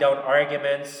 casting down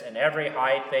arguments, and every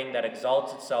high thing that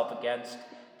exalts itself against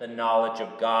the knowledge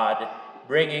of God,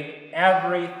 bringing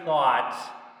every thought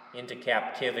into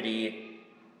captivity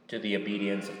to the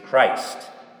obedience of Christ.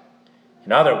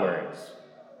 In other words,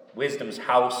 wisdom's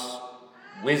house,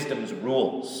 wisdom's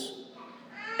rules.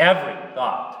 Every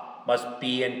thought must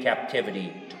be in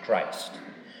captivity to Christ.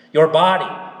 Your body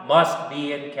must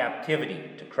be in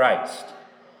captivity to Christ.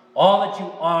 All that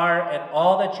you are and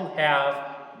all that you have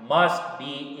must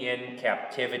be in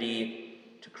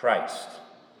captivity to Christ.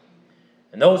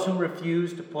 And those who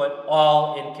refuse to put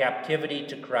all in captivity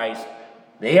to Christ,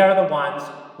 they are the ones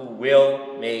who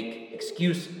will make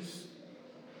excuses.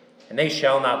 And they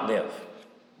shall not live.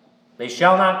 They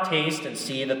shall not taste and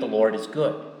see that the Lord is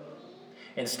good.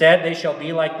 Instead, they shall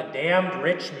be like the damned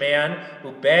rich man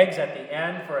who begs at the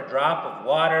end for a drop of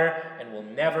water and will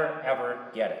never, ever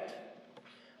get it.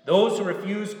 Those who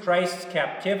refuse Christ's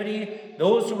captivity,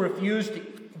 those who refuse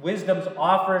wisdom's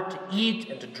offer to eat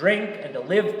and to drink and to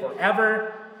live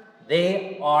forever,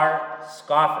 they are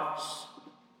scoffers.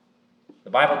 The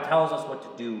Bible tells us what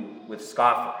to do with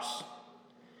scoffers.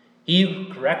 He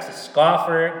who corrects a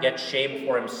scoffer gets shame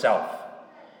for himself,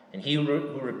 and he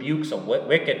who rebukes a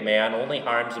wicked man only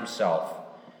harms himself.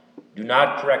 Do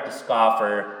not correct a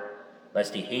scoffer,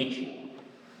 lest he hate you.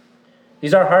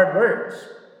 These are hard words,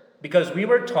 because we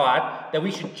were taught that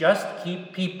we should just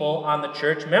keep people on the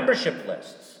church membership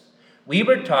lists. We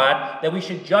were taught that we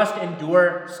should just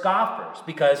endure scoffers,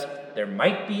 because there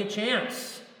might be a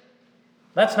chance.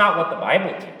 That's not what the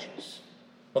Bible teaches.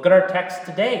 Look at our text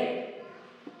today.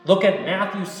 Look at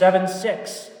Matthew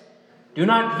 7:6. Do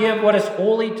not give what is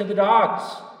holy to the dogs,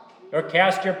 nor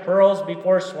cast your pearls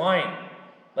before swine,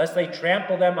 lest they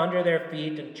trample them under their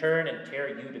feet and turn and tear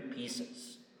you to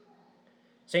pieces.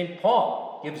 St.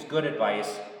 Paul gives good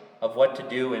advice of what to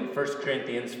do in 1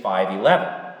 Corinthians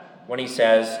 5:11, when he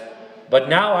says, "But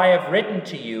now I have written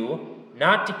to you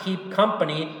not to keep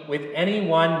company with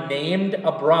anyone named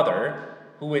a brother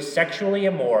who is sexually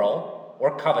immoral,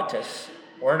 or covetous,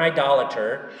 or an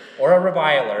idolater, or a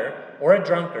reviler, or a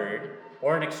drunkard,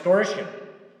 or an extortioner,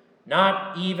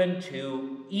 not even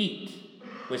to eat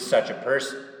with such a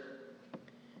person."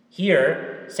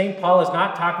 Here, St. Paul is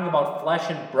not talking about flesh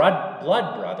and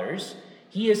blood brothers.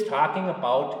 He is talking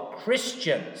about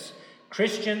Christians,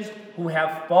 Christians who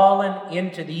have fallen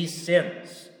into these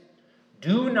sins.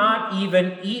 Do not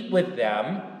even eat with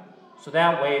them, so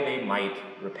that way they might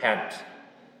repent.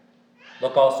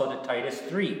 Look also to Titus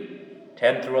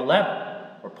 3:10-11,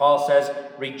 where Paul says,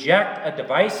 "Reject a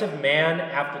divisive man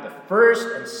after the first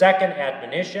and second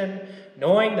admonition,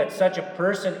 knowing that such a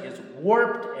person is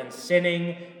warped and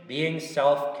sinning, being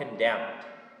self-condemned."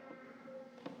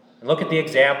 And look at the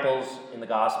examples in the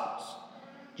Gospels.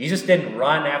 Jesus didn't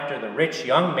run after the rich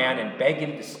young man and beg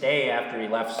him to stay after he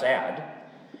left sad.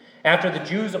 After the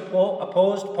Jews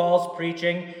opposed Paul's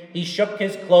preaching, he shook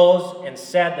his clothes and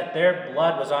said that their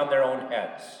blood was on their own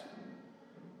heads.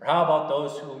 Or how about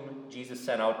those whom Jesus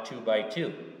sent out 2 by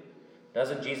 2?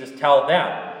 Doesn't Jesus tell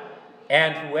them,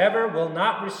 "And whoever will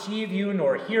not receive you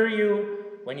nor hear you,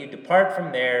 when you depart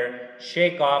from there,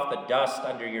 shake off the dust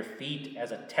under your feet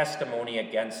as a testimony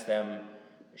against them.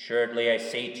 Assuredly, I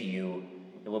say to you,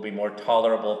 it will be more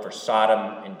tolerable for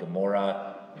Sodom and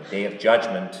Gomorrah in the day of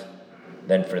judgment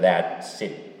than for that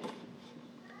city.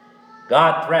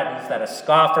 God threatens that a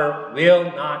scoffer will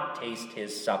not taste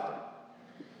his supper.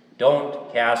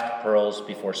 Don't cast pearls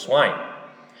before swine.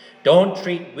 Don't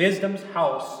treat wisdom's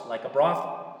house like a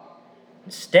brothel.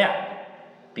 Instead,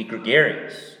 be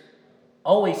gregarious.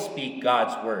 Always speak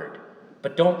God's word,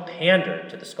 but don't pander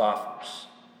to the scoffers.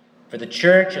 For the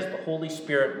church, as the Holy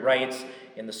Spirit writes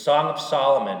in the Song of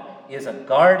Solomon, is a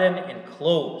garden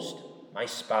enclosed, my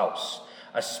spouse,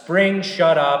 a spring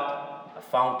shut up, a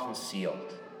fountain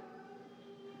sealed.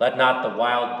 Let not the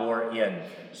wild boar in,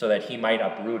 so that he might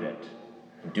uproot it.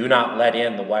 And do not let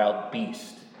in the wild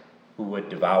beast, who would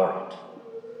devour it.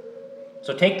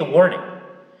 So take the warning.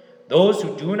 Those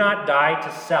who do not die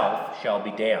to self shall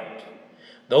be damned.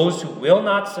 Those who will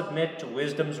not submit to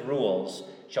wisdom's rules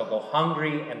shall go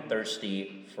hungry and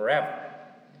thirsty forever.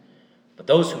 But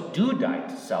those who do die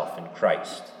to self in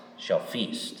Christ shall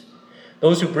feast.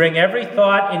 Those who bring every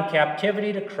thought in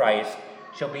captivity to Christ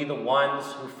shall be the ones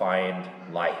who find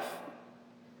life.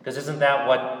 Because isn't that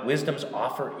what wisdom's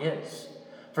offer is?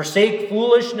 Forsake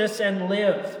foolishness and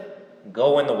live.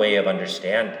 Go in the way of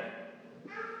understanding.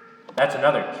 That's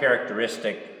another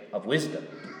characteristic of wisdom.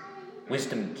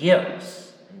 Wisdom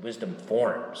gives, and wisdom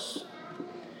forms.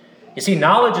 You see,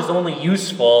 knowledge is only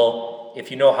useful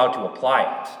if you know how to apply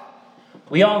it.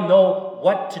 We all know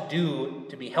what to do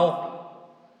to be healthy,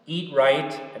 eat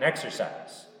right, and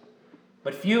exercise.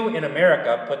 But few in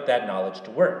America put that knowledge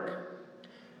to work.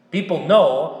 People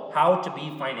know how to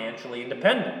be financially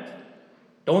independent.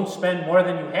 Don't spend more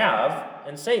than you have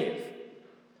and save.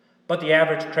 But the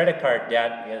average credit card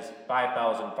debt is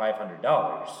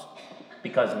 $5,500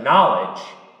 because knowledge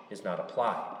is not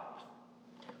applied.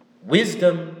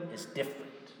 Wisdom is different.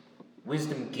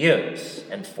 Wisdom gives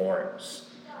and forms.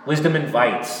 Wisdom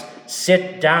invites.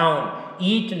 Sit down,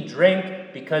 eat and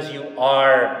drink because you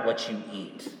are what you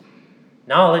eat.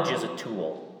 Knowledge is a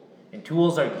tool, and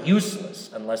tools are useless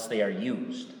unless they are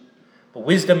used. But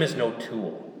wisdom is no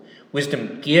tool.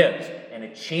 Wisdom gives, and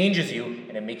it changes you,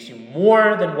 and it makes you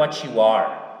more than what you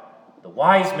are. The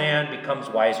wise man becomes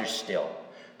wiser still.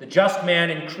 The just man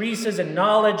increases in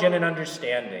knowledge and in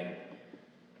understanding.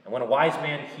 And when a wise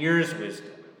man hears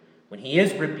wisdom, when he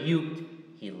is rebuked,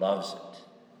 he loves it.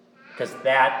 Because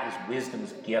that is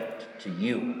wisdom's gift to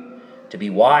you, to be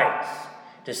wise,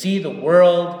 to see the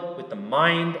world with the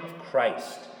mind of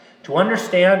Christ, to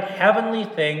understand heavenly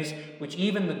things which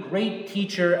even the great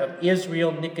teacher of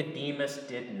Israel, Nicodemus,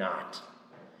 did not,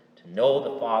 to know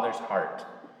the Father's heart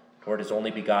toward his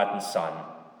only begotten Son,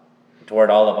 and toward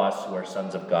all of us who are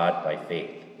sons of God by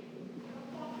faith.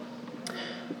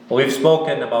 Well, we've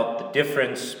spoken about the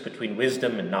difference between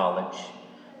wisdom and knowledge.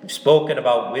 We've spoken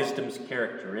about wisdom's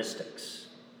characteristics.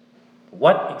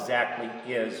 What exactly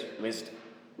is wisdom?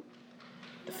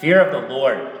 The fear of the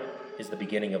Lord is the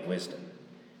beginning of wisdom.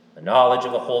 The knowledge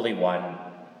of the Holy One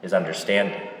is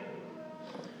understanding.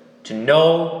 To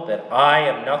know that I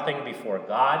am nothing before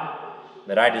God,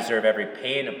 that I deserve every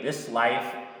pain of this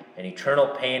life and eternal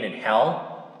pain in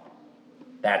hell,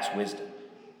 that's wisdom.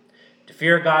 To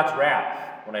fear God's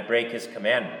wrath when I break his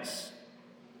commandments,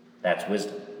 that's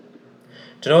wisdom.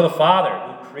 To know the Father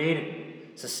who created me,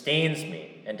 sustains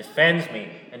me, and defends me,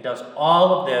 and does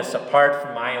all of this apart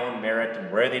from my own merit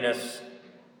and worthiness,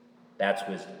 that's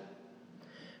wisdom.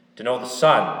 To know the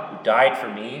Son who died for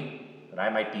me, that I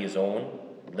might be his own,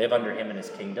 and live under him in his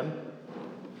kingdom,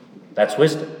 that's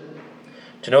wisdom.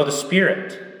 To know the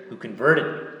Spirit who converted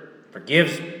me,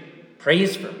 forgives me,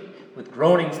 prays for me, with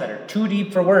groanings that are too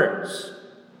deep for words,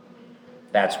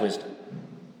 that's wisdom.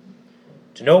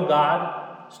 To know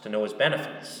God is to know his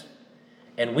benefits.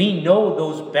 And we know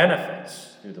those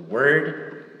benefits through the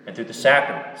Word and through the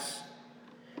sacraments.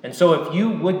 And so if you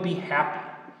would be happy,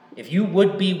 if you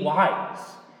would be wise,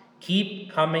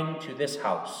 keep coming to this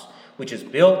house, which is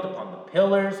built upon the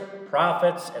pillars of the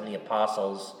prophets and the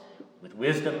apostles, with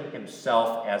wisdom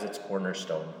himself as its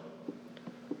cornerstone.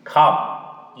 Come,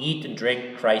 eat and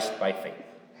drink Christ by faith.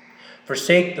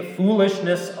 Forsake the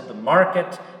foolishness of the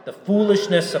market, the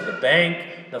foolishness of the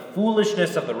bank, the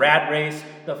foolishness of the rat race,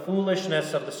 the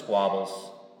foolishness of the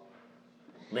squabbles.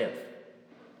 Live,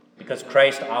 because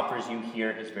Christ offers you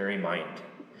here his very mind,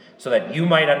 so that you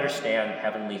might understand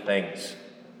heavenly things.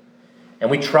 And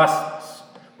we trust this.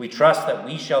 We trust that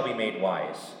we shall be made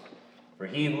wise. For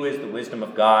he who is the wisdom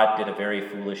of God did a very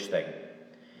foolish thing.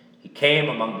 He came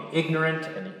among the ignorant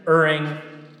and the erring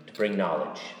to bring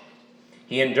knowledge.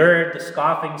 He endured the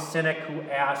scoffing cynic who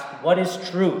asked, "What is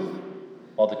truth?"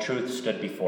 while the truth stood before him.